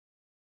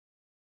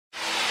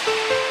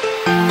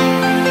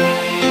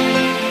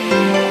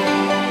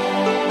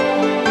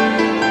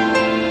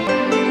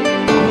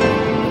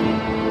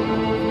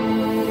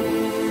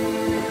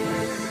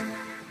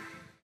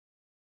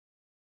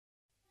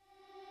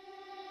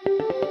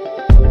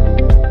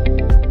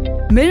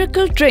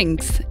Miracle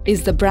Drinks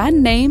is the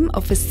brand name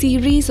of a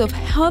series of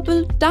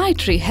herbal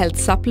dietary health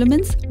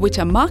supplements which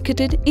are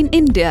marketed in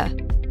India.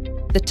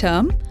 The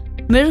term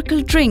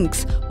Miracle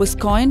Drinks was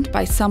coined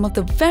by some of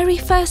the very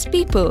first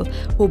people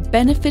who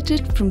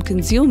benefited from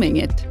consuming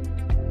it.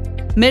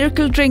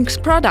 Miracle Drinks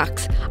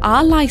products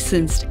are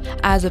licensed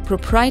as a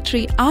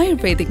proprietary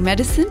Ayurvedic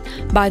medicine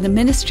by the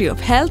Ministry of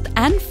Health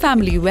and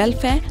Family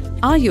Welfare,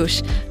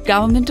 Ayush,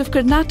 Government of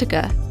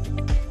Karnataka.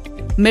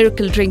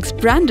 Miracle Drinks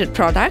branded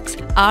products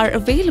are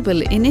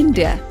available in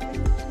India.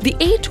 The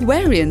 8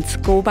 variants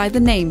go by the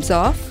names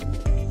of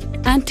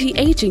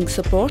anti-aging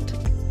support,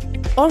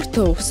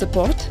 ortho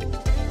support,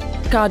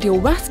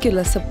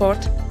 cardiovascular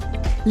support,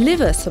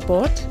 liver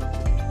support,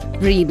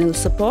 renal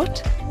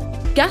support,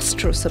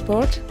 gastro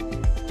support,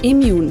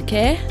 immune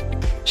care,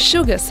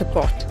 sugar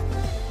support.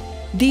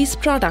 These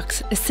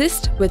products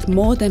assist with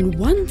more than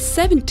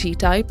 170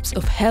 types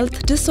of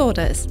health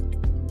disorders.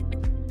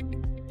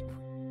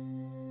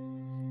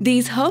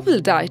 These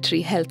herbal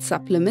dietary health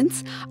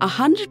supplements are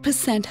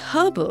 100%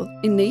 herbal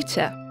in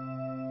nature.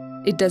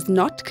 It does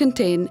not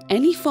contain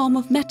any form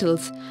of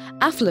metals,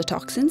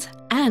 aflatoxins,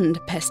 and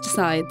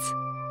pesticides.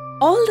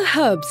 All the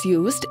herbs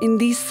used in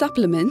these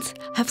supplements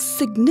have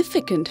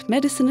significant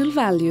medicinal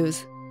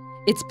values.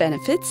 Its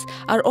benefits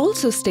are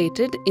also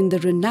stated in the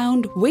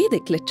renowned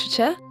Vedic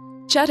literature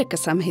Charaka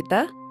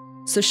Samhita,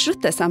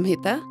 Sushruta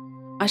Samhita,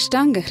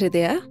 Ashtanga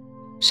Hridaya,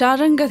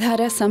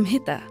 Sharangadhara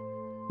Samhita,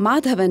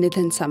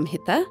 Madhavanidhan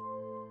Samhita,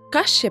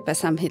 Kashyapa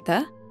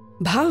Samhita,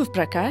 Bhav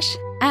Prakash,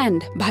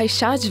 and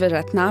Bhaishajva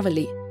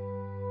Ratnavali.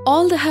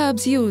 All the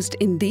herbs used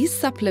in these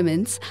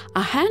supplements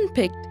are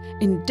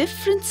handpicked in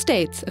different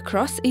states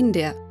across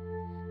India.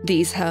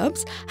 These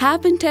herbs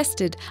have been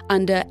tested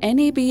under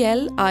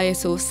NABL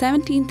ISO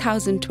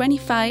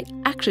 17025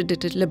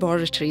 accredited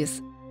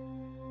laboratories.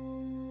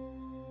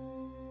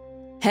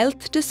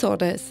 Health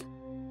disorders.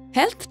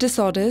 Health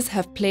disorders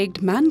have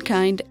plagued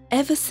mankind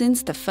ever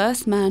since the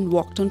first man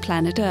walked on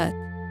planet Earth.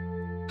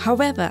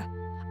 However,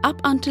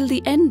 up until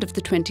the end of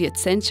the 20th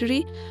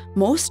century,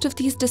 most of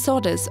these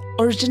disorders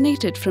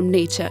originated from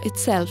nature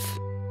itself,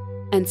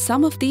 and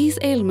some of these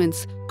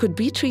ailments could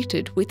be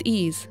treated with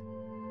ease.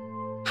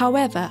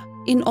 However,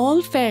 in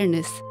all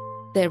fairness,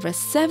 there were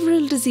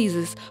several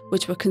diseases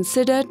which were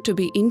considered to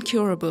be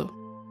incurable.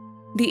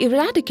 The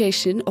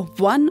eradication of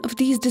one of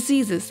these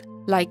diseases,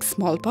 like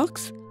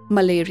smallpox,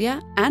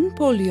 malaria, and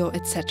polio,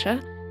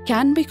 etc.,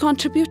 can be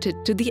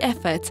contributed to the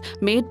efforts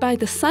made by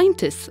the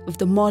scientists of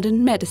the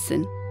modern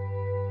medicine.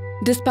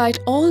 Despite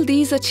all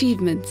these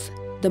achievements,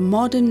 the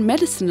modern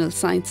medicinal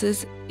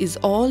sciences is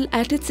all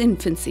at its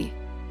infancy.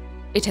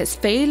 It has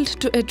failed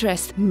to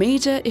address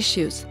major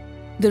issues.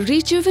 The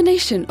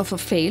rejuvenation of a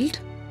failed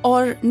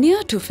or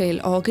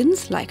near-to-fail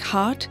organs like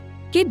heart,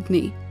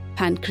 kidney,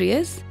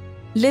 pancreas,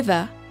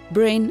 liver,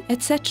 brain,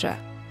 etc.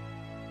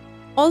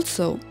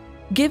 Also,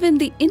 given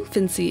the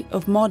infancy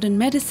of modern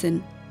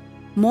medicine,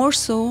 more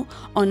so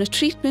on a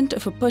treatment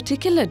of a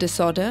particular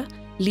disorder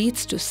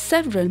leads to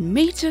several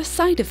major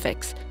side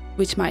effects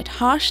which might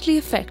harshly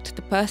affect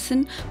the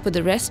person for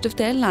the rest of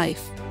their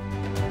life.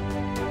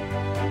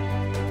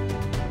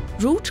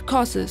 Root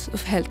causes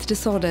of health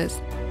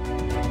disorders.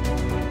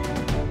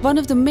 One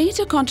of the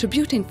major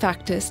contributing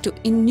factors to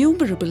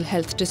innumerable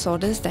health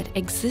disorders that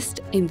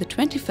exist in the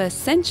 21st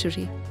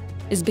century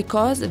is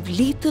because of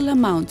lethal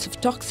amounts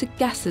of toxic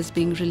gases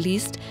being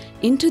released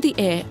into the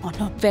air on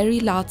a very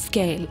large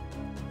scale.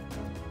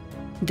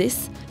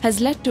 This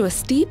has led to a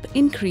steep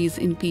increase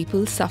in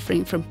people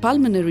suffering from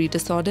pulmonary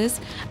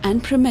disorders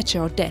and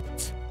premature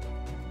deaths.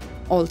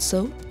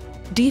 Also,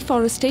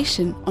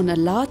 deforestation on a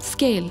large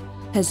scale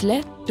has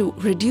led to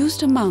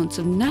reduced amounts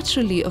of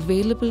naturally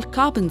available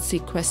carbon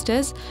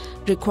sequesters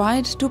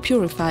required to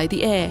purify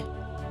the air.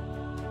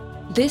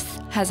 This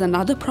has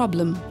another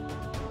problem.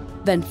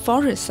 When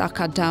forests are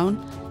cut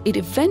down, it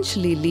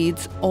eventually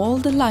leads all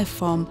the life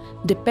form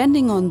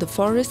depending on the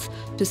forest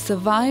to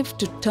survive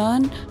to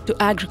turn to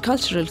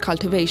agricultural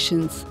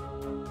cultivations.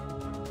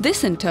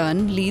 This in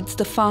turn leads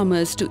the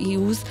farmers to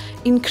use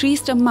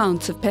increased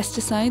amounts of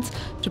pesticides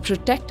to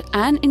protect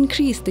and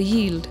increase the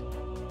yield.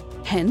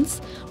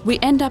 Hence, we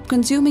end up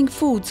consuming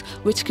foods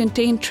which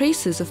contain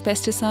traces of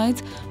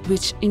pesticides,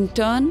 which in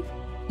turn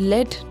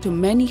led to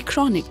many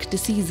chronic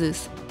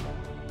diseases.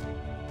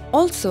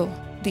 Also,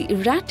 the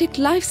erratic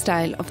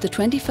lifestyle of the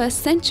 21st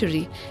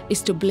century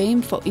is to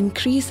blame for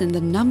increase in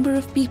the number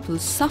of people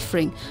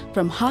suffering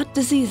from heart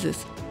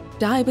diseases,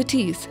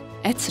 diabetes,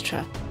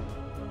 etc.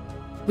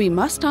 We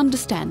must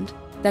understand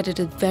that it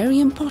is very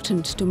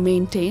important to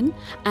maintain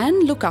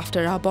and look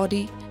after our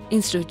body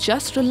instead of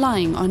just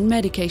relying on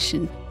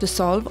medication to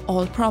solve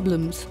all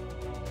problems.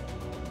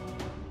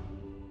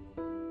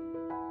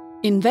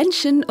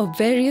 Invention of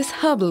various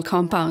herbal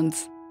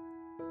compounds.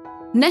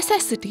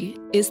 Necessity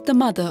is the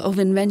mother of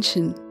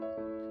invention.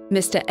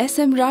 Mr.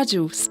 S.M.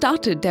 Raju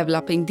started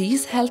developing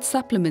these health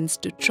supplements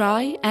to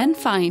try and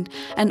find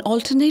an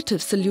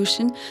alternative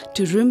solution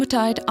to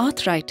rheumatoid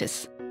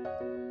arthritis.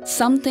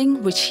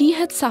 something which he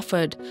had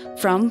suffered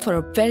from for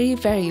a very,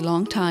 very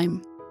long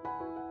time.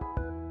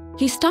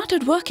 He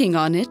started working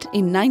on it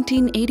in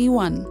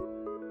 1981.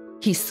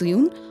 He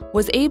soon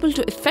was able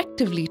to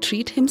effectively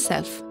treat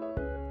himself.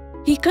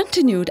 He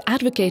continued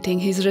advocating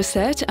his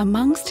research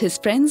amongst his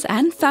friends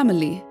and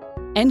family,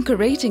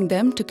 encouraging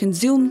them to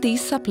consume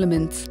these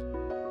supplements.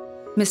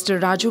 Mr.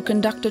 Raju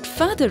conducted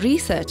further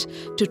research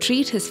to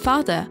treat his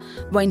father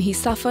when he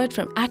suffered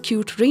from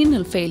acute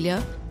renal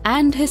failure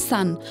and his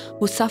son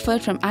who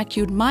suffered from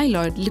acute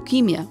myeloid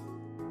leukemia.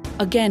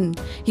 Again,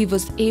 he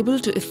was able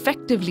to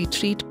effectively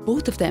treat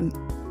both of them.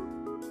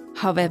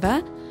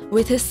 However,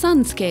 with his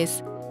son's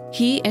case,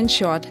 he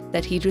ensured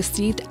that he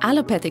received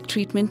allopathic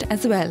treatment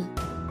as well.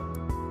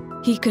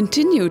 He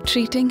continued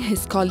treating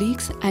his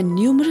colleagues and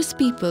numerous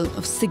people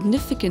of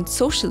significant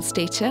social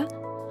stature,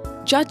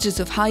 judges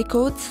of high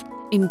courts,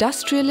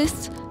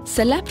 industrialists,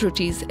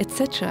 celebrities,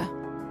 etc.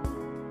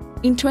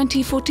 In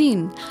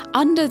 2014,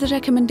 under the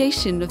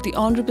recommendation of the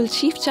Honorable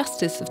Chief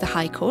Justice of the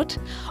High Court,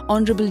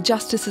 Honorable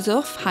Justices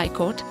of High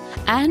Court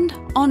and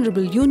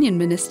Honorable Union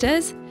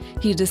Ministers,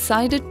 he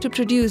decided to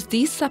produce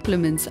these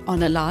supplements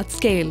on a large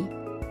scale.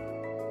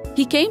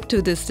 He came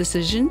to this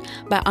decision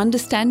by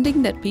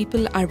understanding that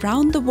people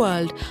around the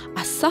world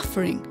are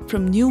suffering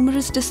from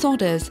numerous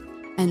disorders,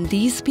 and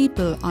these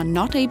people are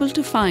not able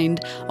to find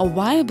a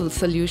viable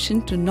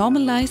solution to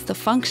normalize the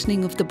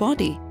functioning of the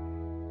body.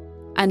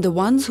 And the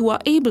ones who are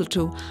able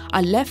to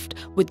are left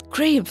with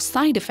grave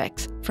side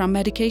effects from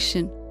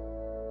medication.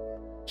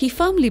 He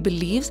firmly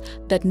believes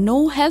that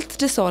no health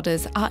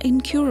disorders are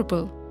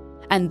incurable,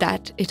 and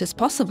that it is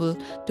possible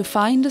to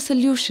find a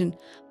solution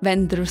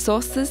when the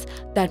resources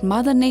that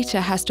Mother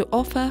Nature has to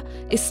offer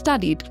is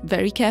studied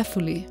very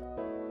carefully.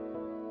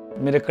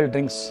 Miracle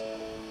drinks,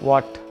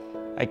 what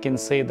I can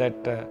say that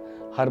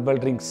herbal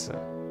drinks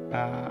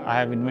I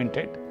have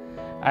invented,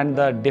 and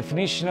the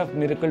definition of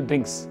miracle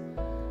drinks,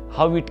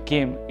 how it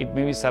came, it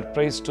may be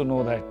surprised to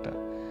know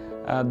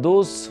that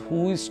those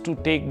who used to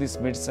take this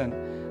medicine,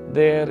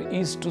 there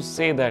used to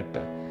say that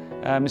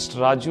Mr.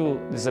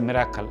 Raju, this is a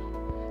miracle.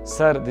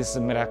 Sir, this is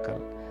a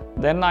miracle.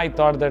 Then I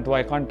thought that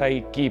why can't I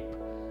keep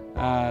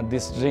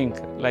this drink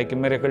like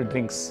miracle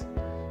drinks?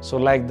 So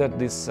like that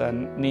this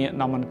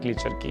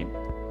nomenclature came.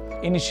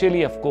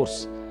 Initially, of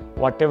course,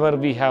 whatever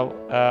we have,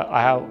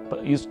 I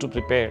have used to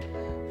prepare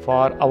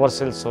for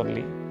ourselves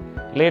only.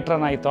 Later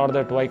on I thought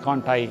that why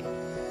can't I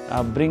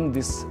bring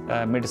this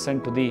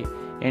medicine to the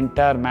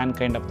entire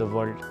mankind of the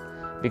world,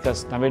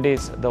 because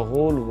nowadays the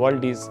whole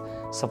world is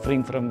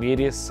suffering from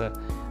various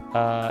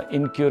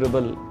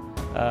incurable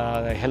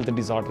health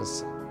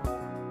disorders.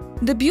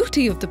 The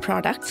beauty of the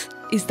products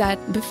is that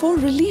before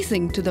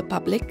releasing to the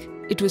public,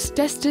 it was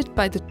tested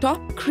by the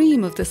top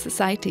cream of the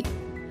society,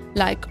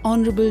 like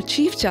Honorable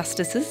Chief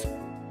Justices,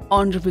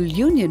 Honorable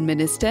Union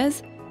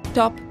Ministers,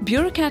 top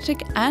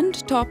bureaucratic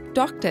and top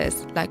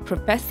doctors like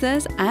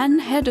professors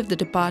and head of the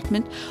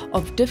department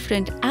of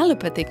different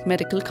allopathic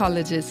medical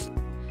colleges,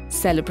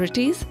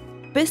 celebrities,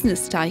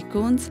 business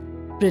tycoons,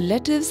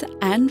 relatives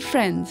and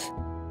friends,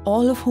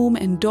 all of whom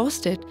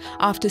endorsed it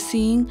after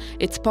seeing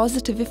its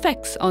positive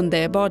effects on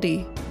their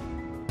body.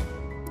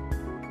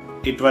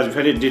 It was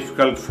very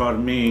difficult for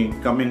me,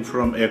 coming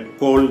from a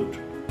cold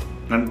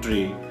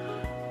country,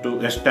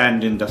 to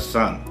stand in the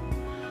sun.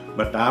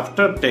 But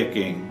after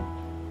taking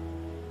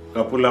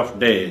couple of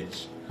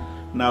days,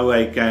 now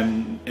I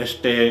can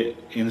stay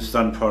in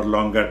sun for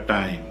longer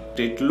time.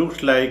 It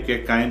looks like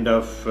a kind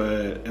of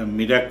a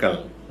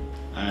miracle,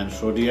 and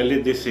so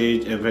really this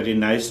is a very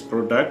nice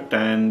product,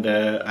 and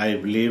I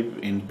believe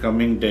in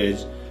coming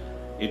days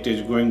it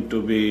is going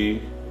to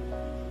be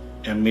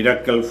a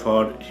miracle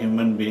for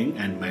human being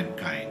and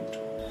mankind.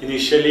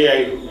 Initially I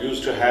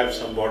used to have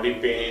some body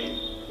pain,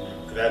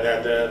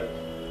 rather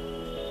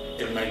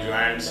in my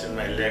joints, in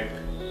my leg,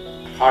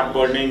 heart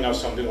burning or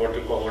something,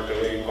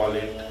 whatever you call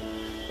it,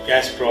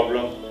 gas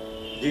problem.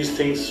 These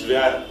things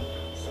were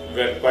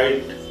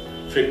quite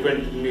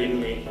frequent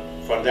in me.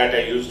 For that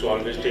I used to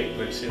always take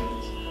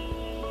medicines.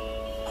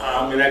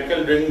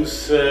 Miracle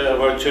drinks,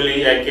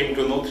 virtually I came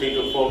to know 3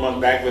 to 4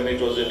 months back when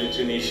it was in its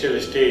initial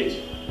stage.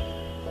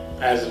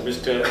 As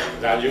Mr.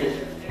 Raju,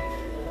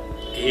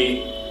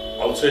 he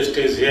also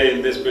stays here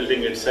in this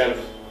building itself,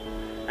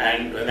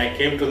 and when I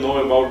came to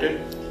know about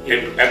it,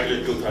 in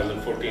April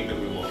 2014 to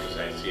be more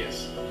precise,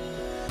 yes.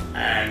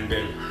 And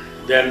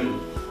then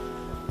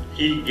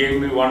he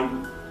gave me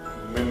one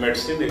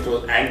medicine, it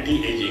was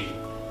anti-aging,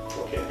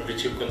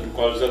 which you can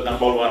call the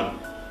 #1.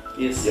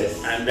 Yes,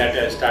 yes. And that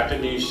I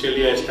started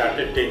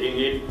taking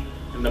it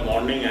in the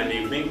morning and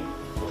evening.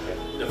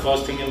 The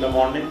first thing in the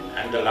morning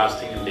and the last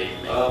thing in the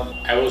evening.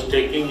 I was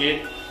taking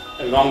it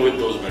along with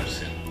those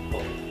medicines.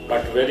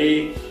 But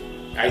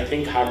I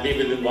think hardly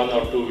within 1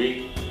 or 2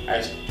 weeks,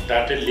 I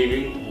started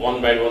leaving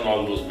one by one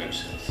all those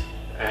medicines.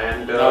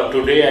 And now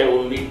today I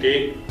only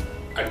take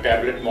a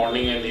tablet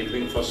morning and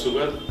evening for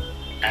sugar,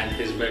 and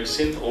his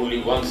medicine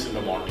only once in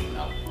the morning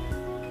now.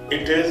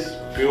 It is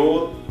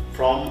pure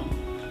from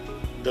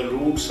the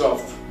roots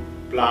of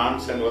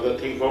plants and other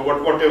things, or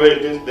whatever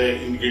it is, the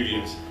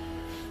ingredients.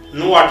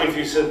 No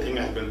artificial thing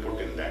has been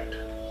put in that.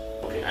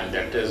 Okay, and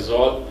that is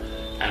all,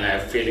 and I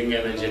am feeling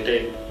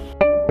energetic.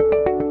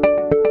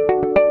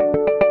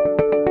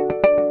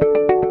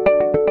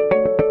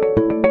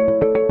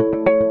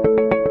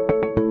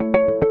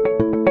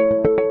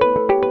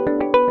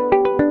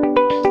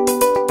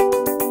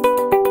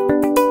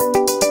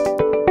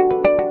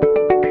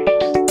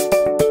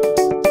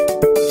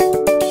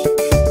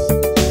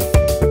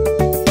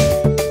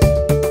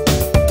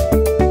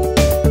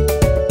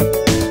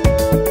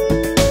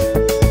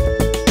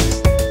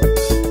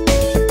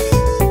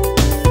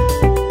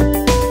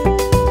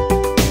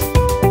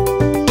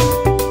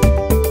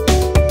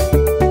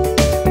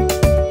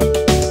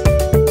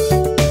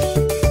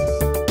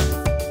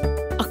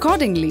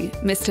 Accordingly,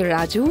 Mr.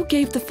 Raju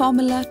gave the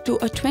formula to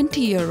a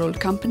 20-year-old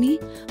company,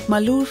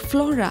 Malur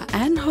Flora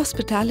and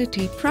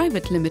Hospitality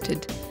Private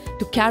Limited,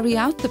 to carry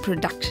out the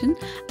production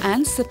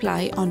and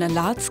supply on a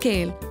large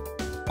scale,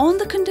 on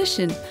the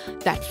condition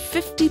that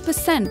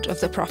 50% of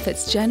the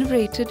profits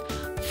generated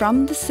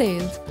from the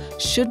sales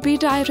should be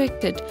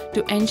directed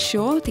to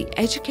ensure the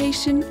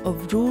education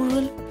of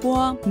rural,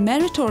 poor,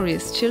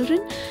 meritorious children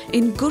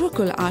in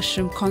Gurukul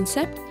Ashram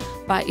concept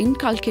by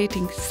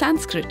inculcating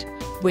Sanskrit,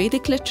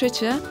 Vedic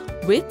literature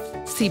with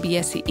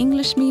CBSE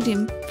English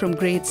medium from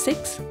grade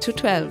 6 to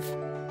 12.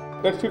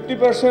 That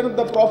 50% of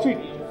the profit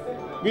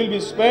will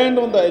be spent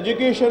on the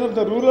education of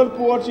the rural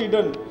poor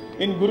children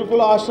in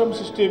Gurukula Ashram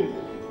system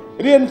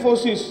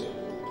reinforces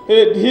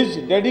his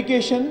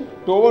dedication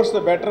towards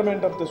the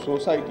betterment of the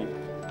society.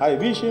 I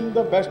wish him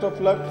the best of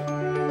luck.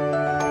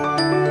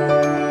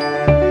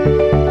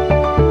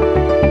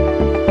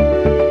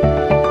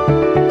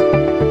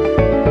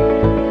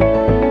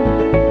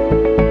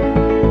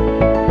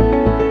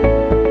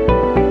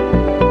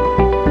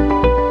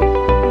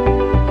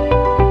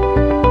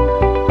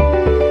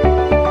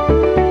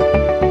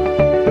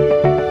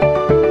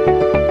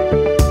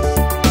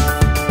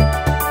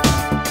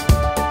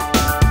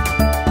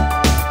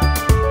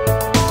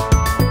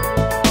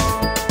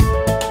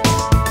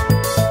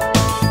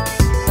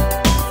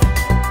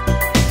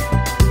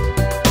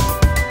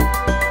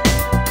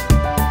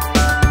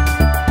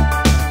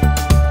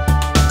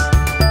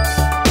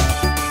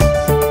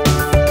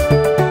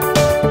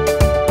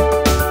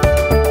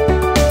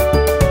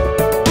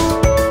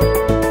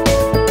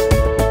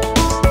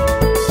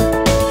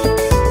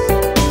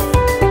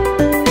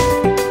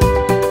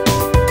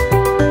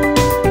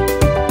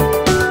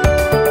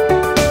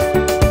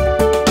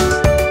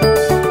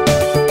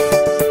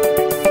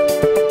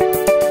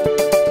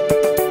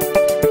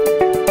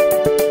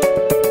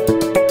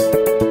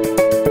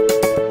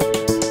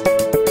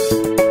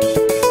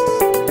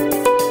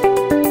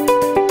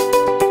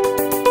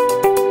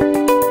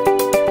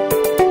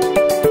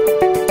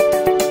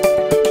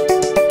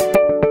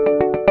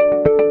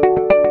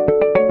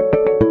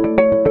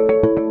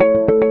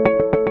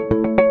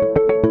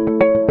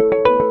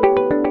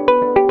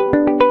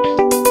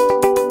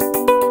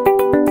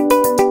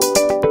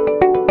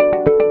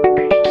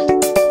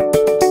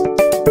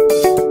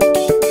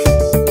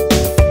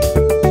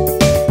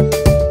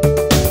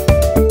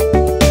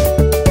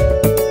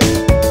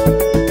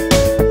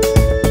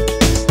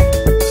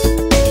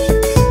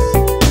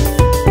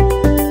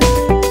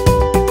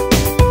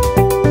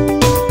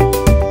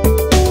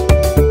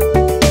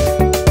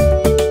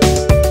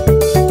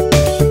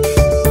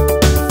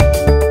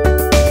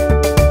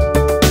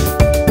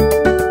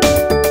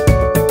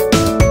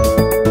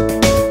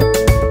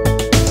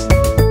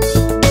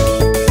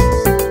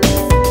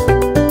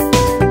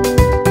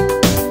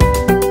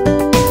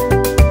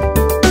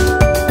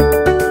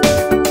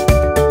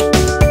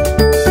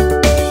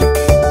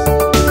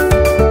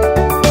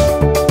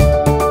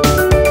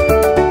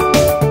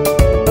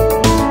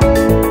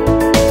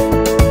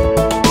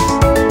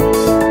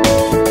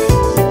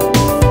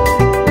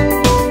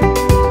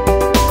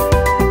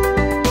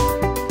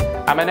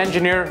 I'm an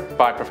engineer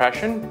by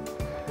profession.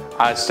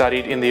 I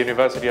studied in the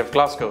University of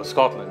Glasgow,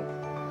 Scotland.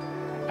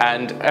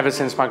 And ever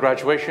since my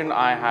graduation,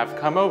 I have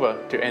come over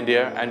to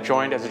India and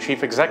joined as the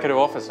Chief Executive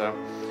Officer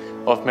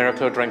of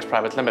Miracle Drinks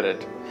Private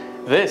Limited.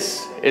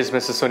 This is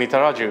Mrs. Sunita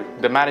Raju,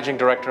 the Managing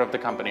Director of the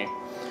company.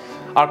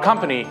 Our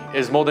company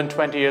is more than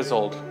 20 years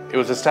old. It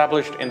was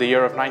established in the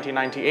year of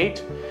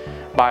 1998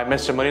 by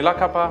Mr.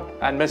 Munilakappa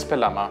and Ms.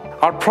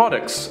 Pillama. Our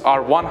products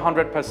are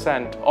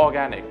 100%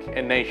 organic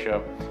in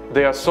nature.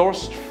 They are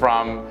sourced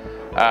from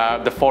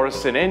the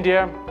forests in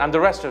India and the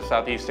rest of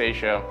Southeast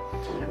Asia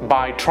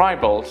by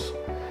tribals.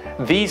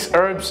 These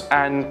herbs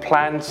and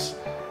plants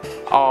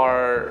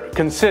are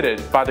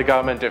considered by the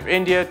government of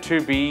India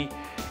to be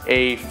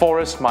a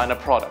forest minor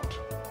product.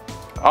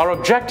 Our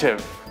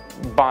objective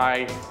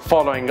by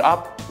following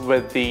up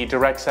with the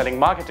direct selling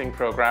marketing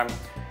program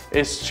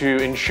is to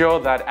ensure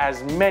that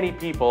as many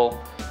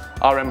people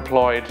are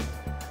employed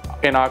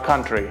in our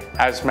country,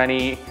 as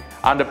many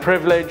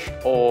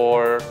underprivileged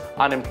or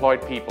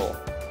unemployed people.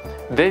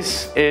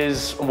 This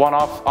is one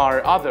of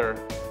our other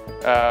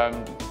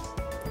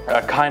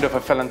kind of a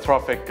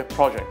philanthropic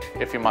project,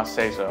 if you must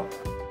say so.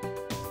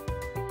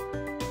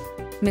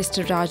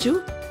 Mr.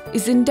 Raju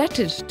is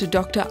indebted to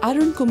Dr.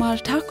 Arun Kumar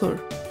Thakur,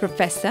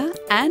 Professor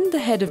and the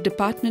Head of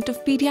Department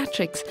of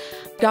Pediatrics,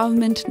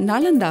 Government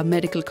Nalanda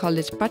Medical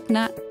College,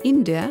 Patna,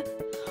 India,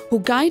 who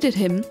guided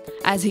him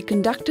as he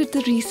conducted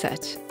the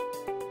research.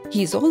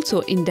 He is also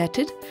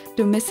indebted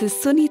to Mrs.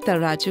 Sunita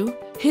Raju,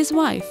 his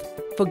wife,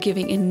 for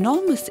giving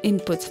enormous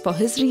inputs for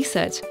his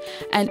research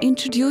and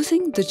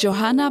introducing the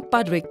Johanna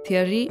Pudwick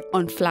theory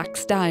on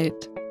flax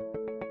diet.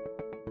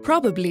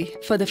 Probably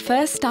for the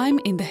first time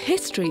in the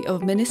history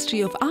of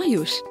Ministry of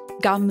Ayush,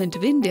 Government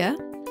of India,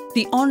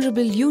 the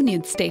Honourable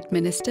Union State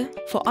Minister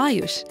for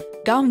Ayush,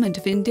 Government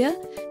of India,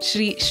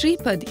 Shri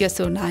Shripad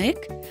Yaso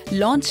Naik,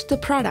 launched the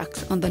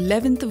products on the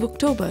 11th of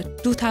October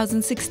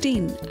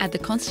 2016 at the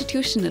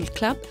Constitutional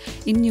Club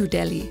in New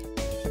Delhi.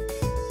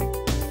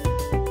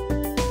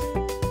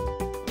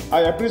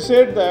 I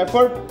appreciate the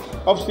effort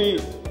of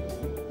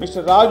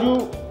Mr.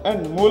 Raju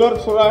and Muller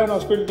Surayan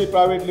Hospitality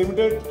Private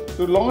Limited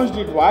to launch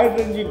this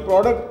wide-ranging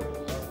product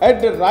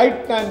at the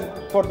right time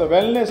for the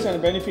wellness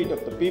and benefit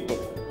of the people.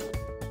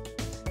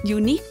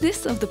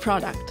 Uniqueness of the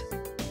product.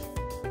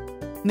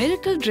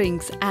 Miracle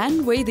Drinks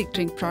and Vedic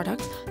Drink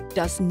products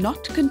does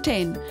not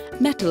contain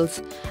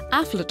metals,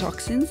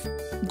 aflatoxins,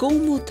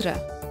 gomutra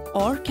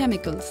or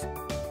chemicals.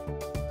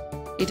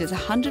 It is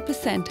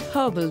 100%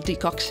 herbal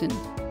decoction.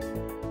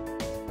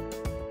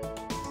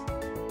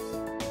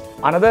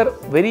 Another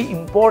very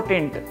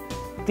important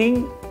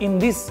thing in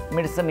this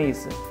medicine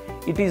is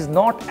it is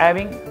not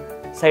having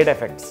side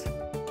effects.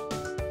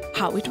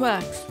 How it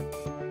works.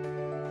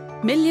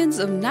 Millions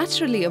of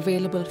naturally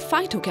available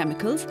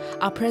phytochemicals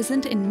are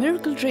present in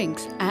miracle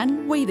drinks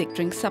and Vedic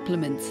drink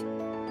supplements.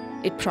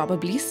 It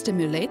probably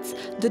stimulates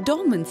the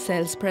dormant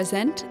cells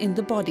present in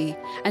the body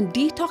and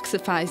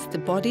detoxifies the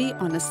body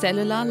on a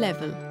cellular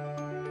level.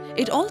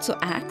 It also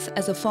acts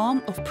as a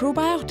form of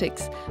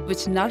probiotics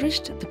which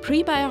nourished the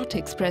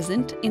prebiotics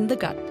present in the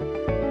gut.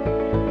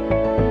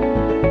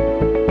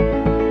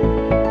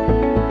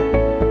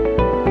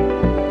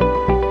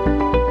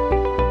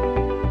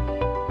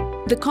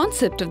 The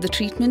concept of the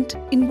treatment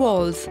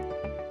involves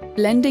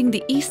blending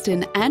the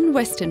Eastern and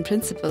Western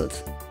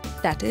principles.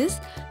 That is,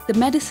 the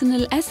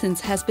medicinal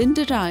essence has been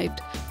derived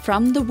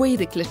from the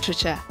Vedic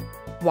literature,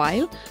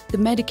 while the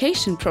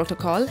medication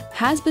protocol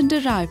has been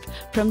derived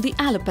from the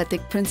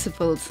allopathic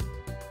principles.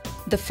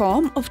 The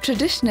form of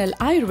traditional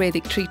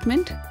Ayurvedic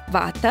treatment,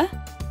 Vata,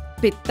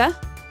 Pitta,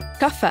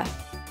 Kapha,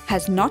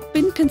 has not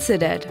been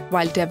considered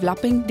while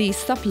developing these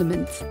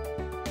supplements.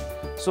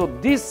 So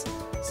this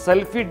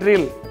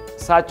sulfhydryl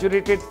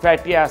saturated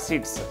fatty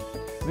acids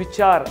which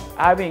are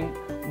having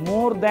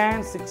more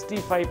than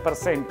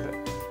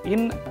 65%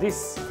 in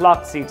this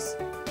flax seeds.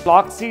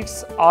 Flax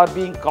seeds are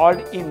being called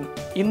in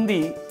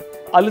Hindi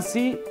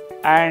alsi,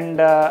 and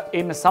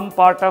in some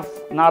part of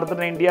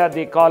northern India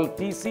they call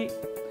tisi,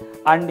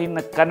 and in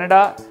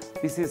Kannada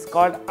this is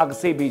called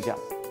agse bija.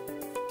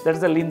 That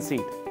is a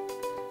linseed.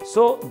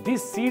 So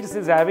these seeds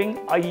is having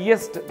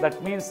highest,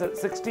 that means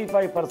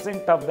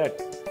 65% of that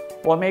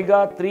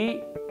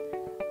omega-3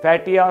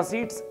 fatty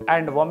acids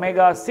and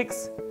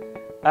omega-6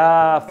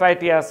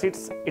 fatty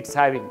acids it's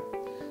having.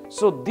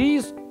 So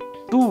these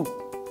two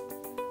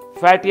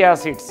fatty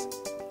acids,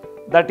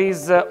 that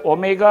is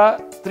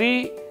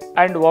omega-3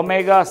 and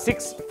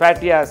omega-6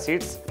 fatty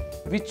acids,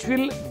 which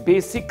will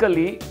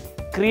basically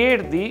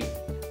create the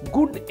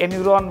good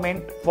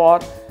environment for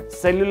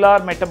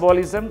cellular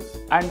metabolism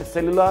and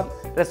cellular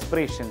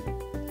respiration.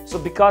 So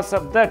because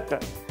of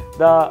that,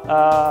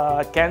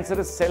 the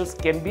cancerous cells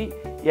can be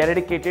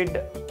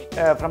eradicated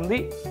from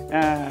the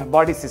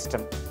body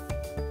system.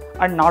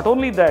 And not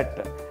only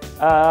that,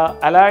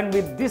 along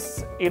with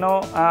this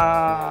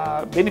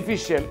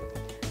beneficial,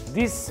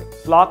 these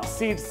flax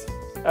seeds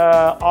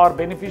are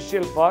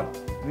beneficial for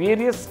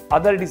various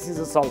other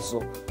diseases also,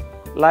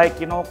 like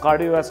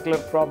cardiovascular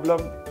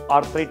problem,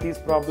 arthritis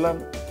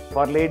problem,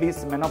 for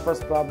ladies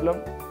menopause problem,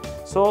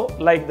 so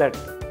like that.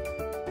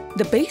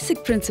 The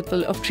basic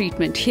principle of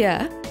treatment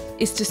here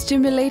is to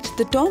stimulate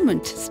the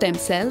dormant stem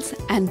cells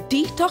and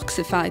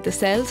detoxify the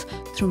cells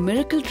through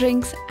miracle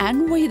drinks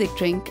and Vedic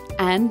drink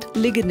and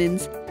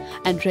lignans,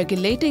 and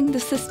regulating the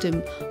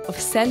system of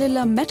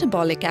cellular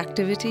metabolic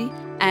activity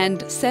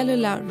and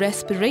cellular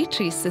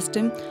respiratory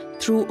system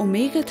through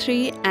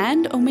omega-3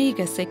 and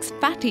omega-6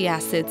 fatty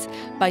acids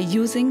by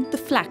using the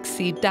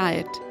flaxseed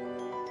diet.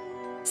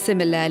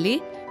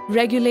 Similarly,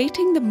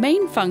 regulating the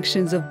main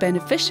functions of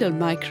beneficial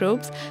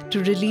microbes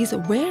to release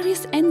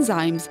various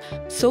enzymes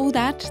so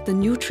that the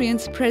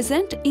nutrients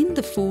present in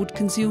the food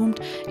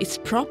consumed is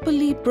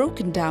properly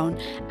broken down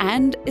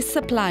and is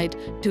supplied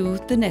to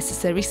the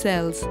necessary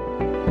cells.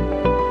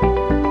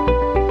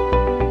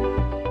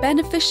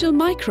 Beneficial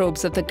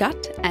microbes of the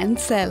gut and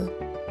cell.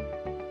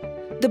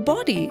 The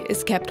body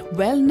is kept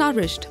well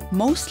nourished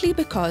mostly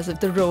because of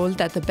the role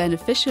that the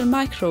beneficial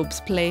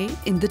microbes play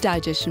in the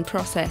digestion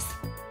process.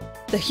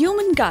 The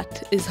human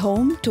gut is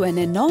home to an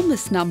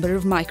enormous number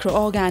of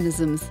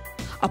microorganisms,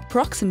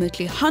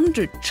 approximately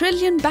 100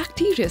 trillion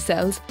bacteria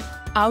cells,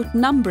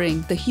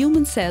 outnumbering the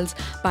human cells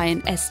by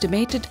an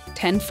estimated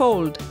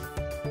 10-fold.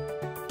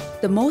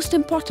 The most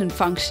important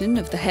function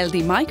of the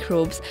healthy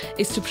microbes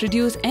is to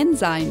produce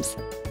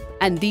enzymes,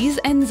 and these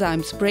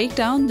enzymes break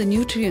down the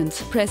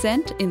nutrients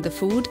present in the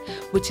food,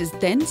 which is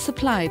then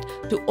supplied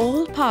to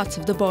all parts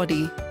of the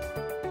body.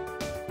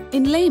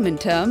 In layman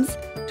terms,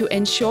 to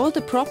ensure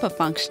the proper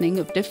functioning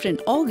of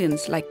different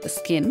organs like the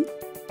skin,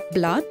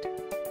 blood,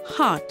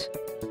 heart,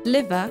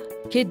 liver,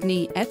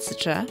 kidney,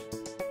 etc.,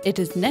 it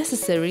is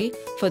necessary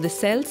for the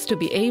cells to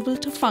be able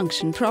to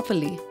function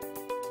properly.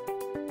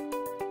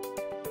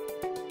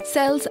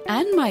 Cells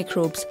and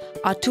microbes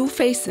are two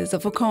faces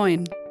of a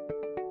coin.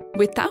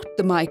 Without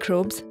the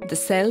microbes, the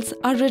cells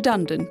are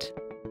redundant.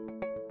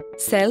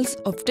 Cells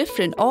of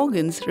different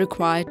organs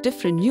require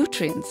different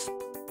nutrients.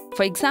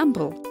 For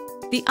example,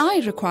 the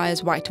eye requires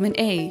vitamin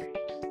A.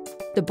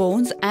 The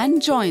bones and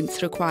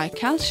joints require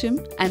calcium,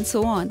 and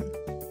so on.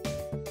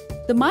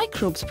 The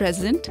microbes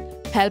present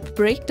help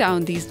break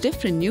down these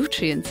different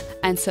nutrients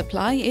and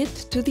supply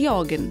it to the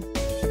organ.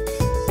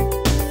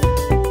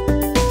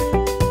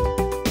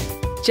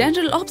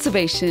 General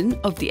observation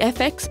of the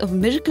effects of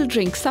miracle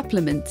drink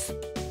supplements.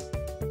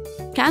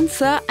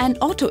 Cancer and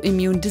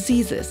autoimmune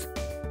diseases.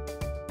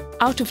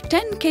 Out of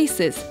 10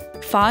 cases,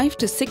 5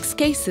 to 6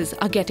 cases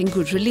are getting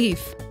good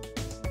relief.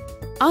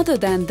 Other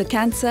than the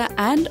cancer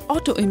and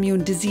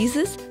autoimmune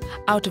diseases,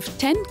 out of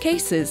 10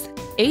 cases,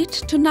 8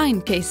 to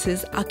 9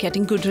 cases are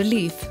getting good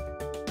relief.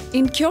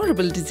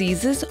 Incurable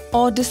diseases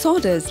or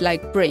disorders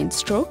like brain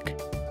stroke,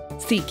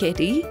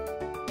 CKD,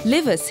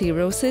 liver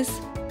cirrhosis,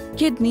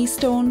 kidney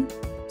stone,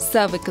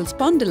 cervical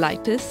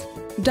spondylitis,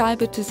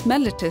 diabetes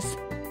mellitus,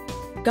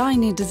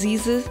 gynae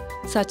diseases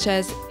such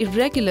as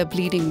irregular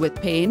bleeding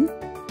with pain,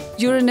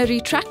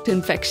 urinary tract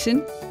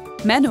infection,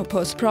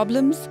 menopause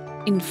problems,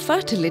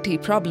 infertility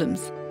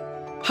problems,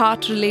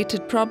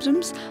 heart-related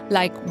problems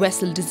like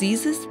vessel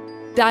diseases,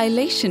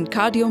 dilation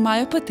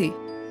cardiomyopathy,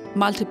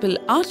 multiple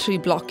artery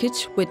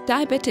blockage with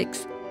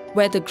diabetics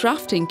where the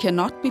grafting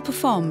cannot be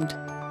performed,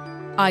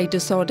 eye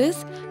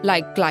disorders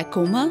like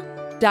glaucoma,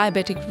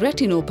 diabetic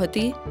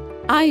retinopathy,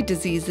 eye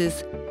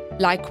diseases.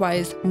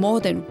 Likewise, more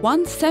than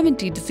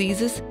 170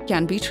 diseases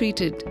can be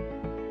treated.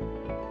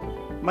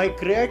 My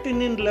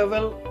creatinine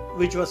level,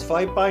 which was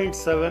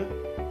 5.7,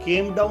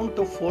 came down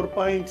to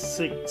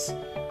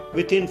 4.6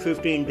 within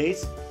 15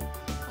 days,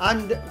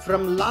 and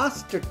from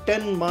last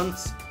 10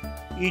 months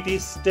it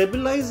is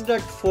stabilized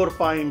at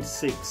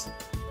 4.6.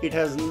 It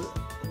has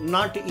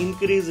not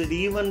increased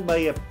even by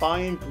a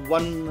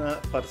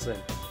 0.1%.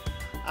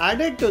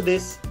 Added to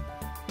this,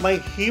 my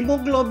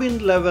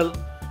hemoglobin level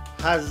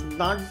has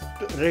not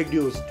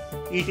reduced.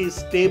 It is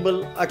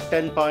stable at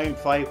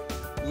 10.5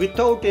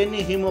 without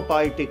any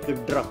homeopathic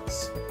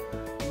drugs.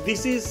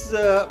 This is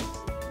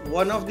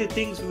one of the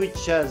things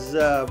which has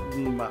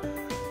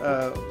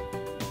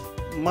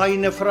my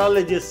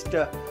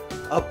nephrologist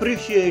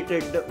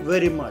appreciated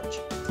very much.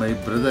 My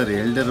brother,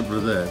 elder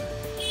brother,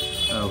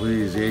 who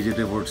is aged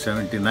about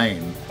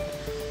 79,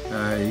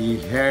 he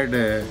had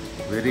a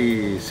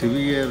very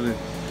severe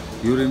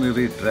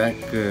urinary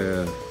tract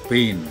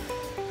pain,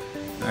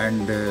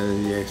 and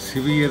a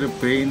severe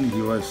pain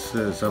he was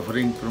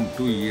suffering from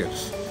 2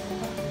 years.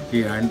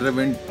 He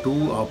underwent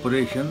 2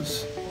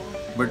 operations,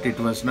 but it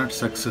was not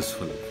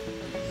successful.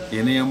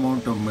 Any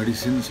amount of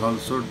medicines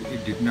also,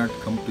 it did not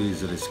come to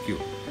his rescue.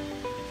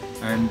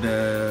 And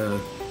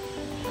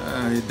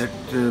that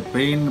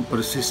pain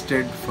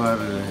persisted for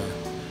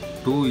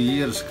 2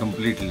 years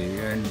completely,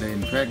 and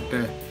in fact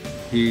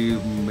he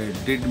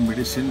did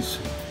medicines,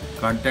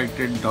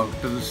 contacted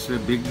doctors,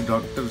 big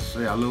doctors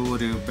all over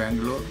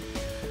Bangalore,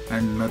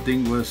 and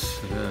nothing was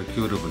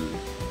curable.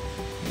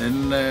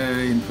 Then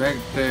in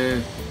fact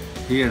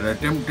he had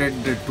attempted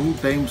 2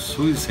 times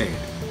suicide.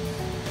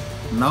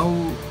 Now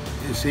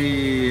you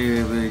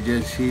see,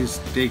 he is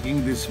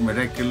taking this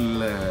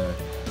miracle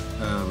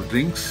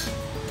drinks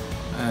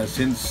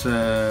since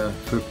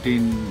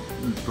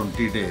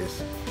 15-20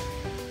 days.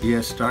 He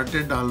has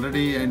started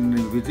already, and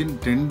within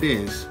 10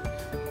 days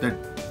that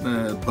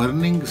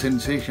burning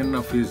sensation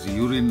of his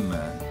urine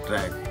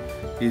tract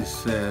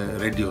is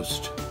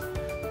reduced,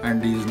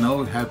 and he is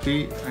now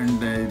happy,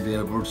 and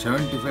about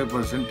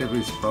 75% of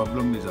his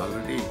problem is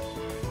already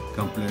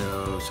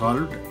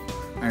solved,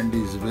 and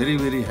he is very,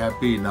 very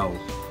happy now.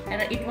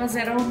 It was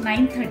around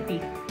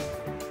 9:30.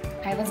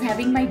 I was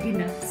having my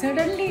dinner.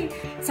 Suddenly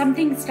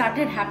something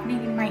started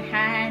happening in my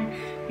hand,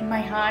 in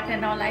my heart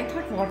and all. I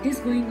thought, what is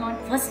going on?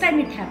 First time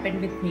it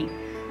happened with me.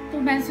 तो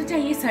मैं सोचा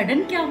ये sudden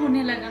क्या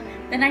होने लगा?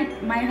 Then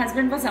my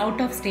husband was out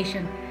of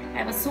station. I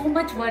was so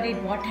much worried.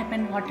 What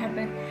happened? What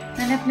happened?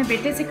 मैंने अपने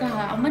बेटे से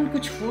कहा, अमन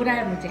कुछ हो रहा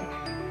है मुझे.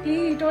 He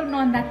told no,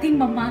 nothing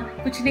mama,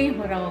 कुछ नहीं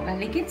हो रहा होगा.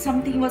 लेकिन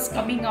something was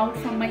coming out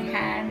from my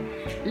hand,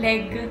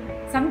 leg,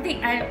 something.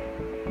 I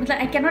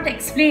cannot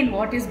explain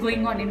what is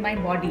going on in my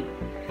body.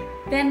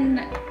 Then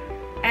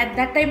at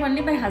that time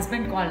only my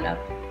husband called up.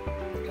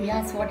 He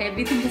asked what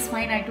everything is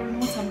fine. I don't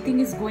know, something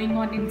is going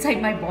on inside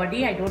my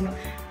body. I don't know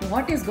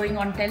what is going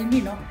on. Tell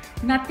me. No,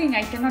 nothing.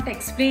 I cannot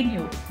explain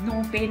you. No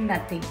pain,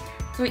 nothing.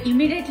 So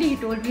immediately he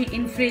told me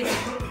in fridge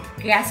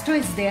gastro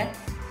is there.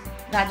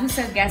 Raju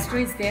sir, gastro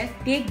is there,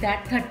 take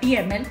that 30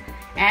 ml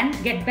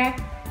and get back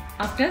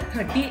after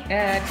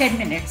 10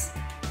 minutes.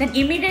 Then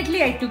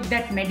immediately I took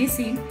that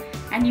medicine,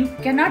 and you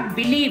cannot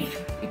believe,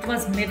 it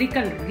was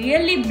miracle,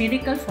 really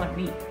miracle for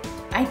me.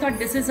 I thought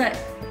this is a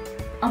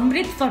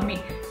amrit for me.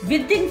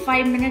 Within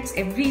 5 minutes,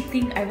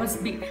 everything I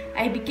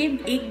became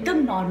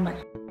ekdam normal.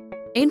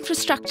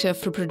 Infrastructure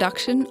for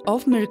production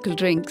of miracle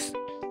drinks.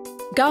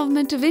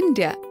 Government of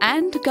India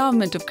and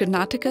Government of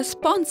Karnataka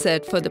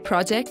sponsored for the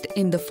project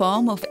in the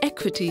form of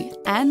equity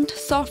and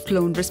soft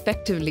loan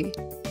respectively.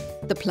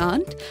 The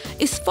plant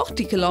is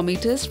 40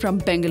 kilometers from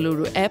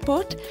Bengaluru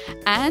Airport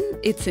and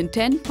it's in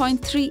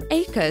 10.3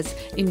 acres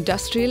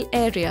industrial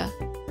area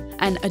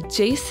and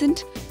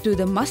adjacent to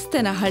the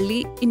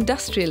Mastenahalli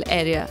industrial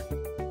area,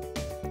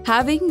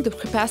 having the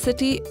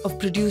capacity of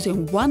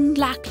producing 1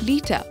 lakh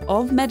litre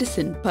of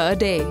medicine per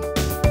day.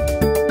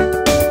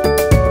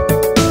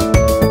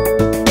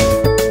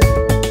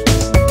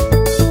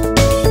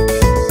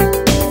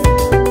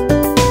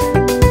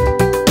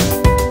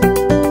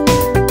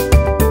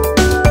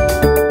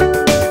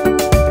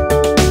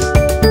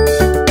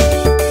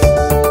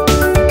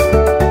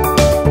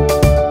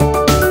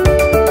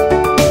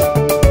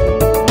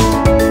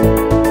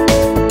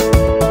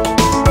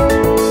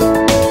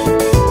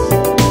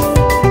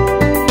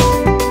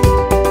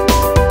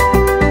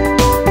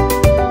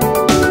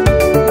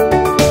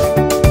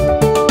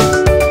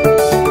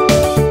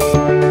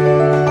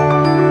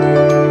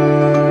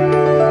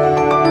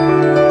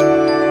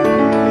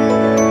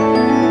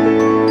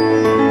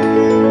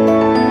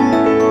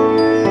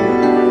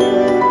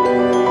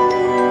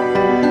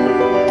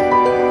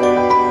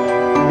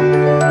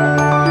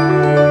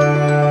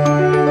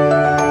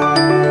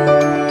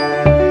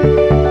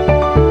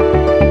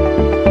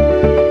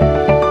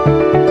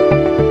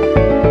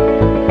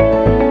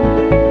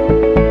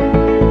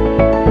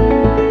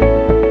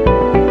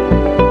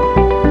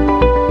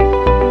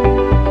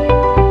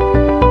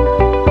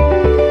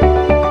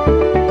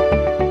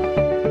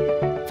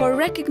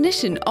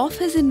 Recognition of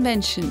his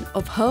invention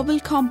of herbal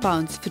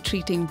compounds for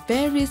treating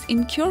various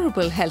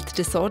incurable health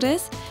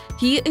disorders,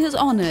 he is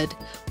honoured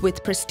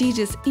with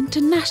prestigious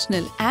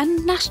international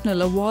and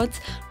national awards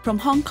from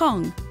Hong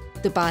Kong,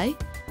 Dubai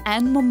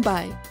and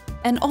Mumbai,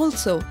 and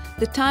also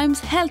the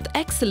Times Health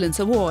Excellence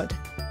Award.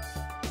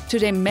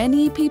 Today,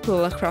 many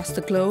people across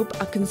the globe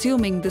are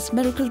consuming this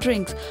miracle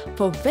drinks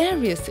for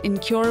various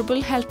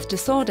incurable health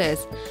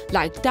disorders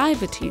like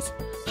diabetes,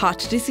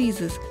 heart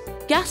diseases,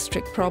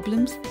 gastric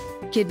problems,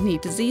 kidney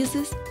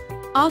diseases,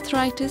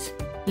 arthritis,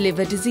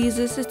 liver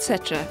diseases,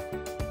 etc.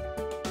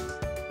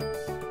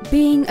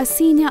 Being a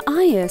senior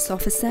IAS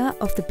officer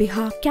of the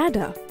Bihar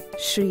cadre,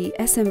 Shri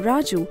S.M.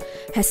 Raju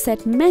has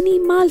set many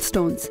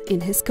milestones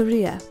in his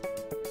career.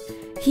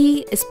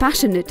 He is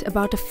passionate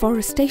about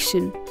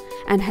afforestation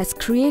and has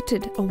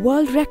created a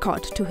world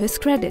record to his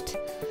credit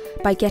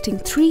by getting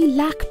 3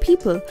 lakh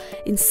people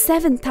in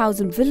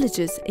 7,000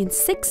 villages in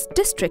 6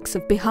 districts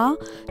of Bihar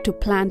to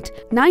plant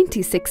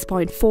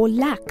 96.4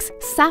 lakhs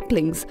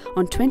saplings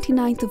on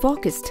 29th of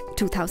August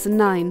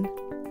 2009.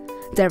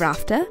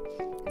 Thereafter,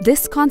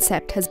 this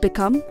concept has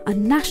become a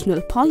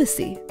national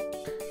policy.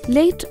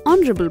 Late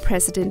Honourable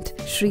President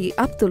Shri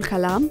Abdul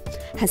Kalam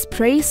has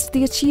praised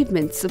the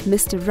achievements of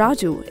Mr.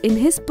 Raju in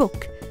his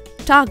book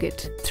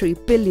Target 3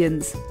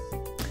 Billions.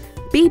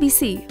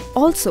 BBC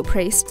also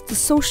praised the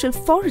social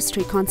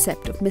forestry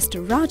concept of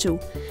Mr. Raju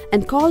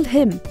and called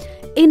him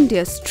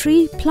India's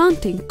tree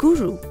planting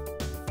guru.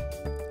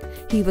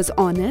 He was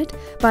honoured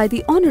by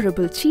the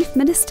Honourable Chief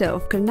Minister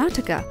of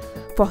Karnataka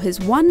for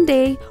his 1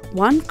 day,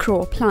 1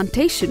 crore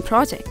plantation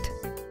project.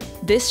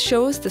 This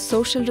shows the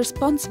social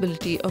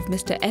responsibility of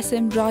Mr.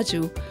 S.M.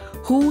 Raju,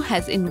 who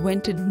has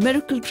invented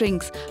miracle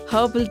drinks,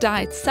 herbal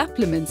diet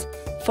supplements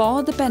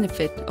for the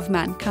benefit of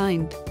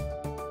mankind.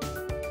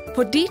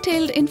 For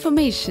detailed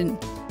information,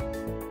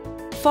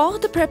 for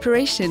the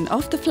preparation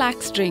of the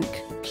flax drink,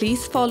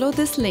 please follow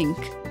this link.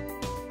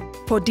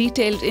 For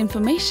detailed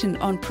information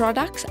on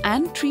products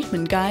and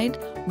treatment guide,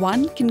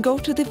 one can go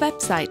to the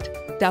website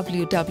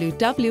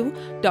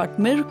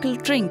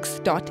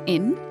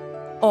www.miracledrinks.in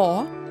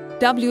or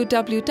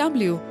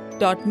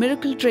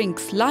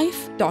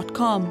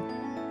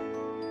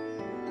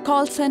www.miracledrinkslife.com.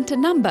 Call center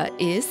number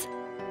is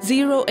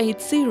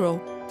 080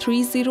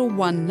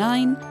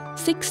 3019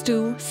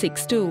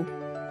 6262.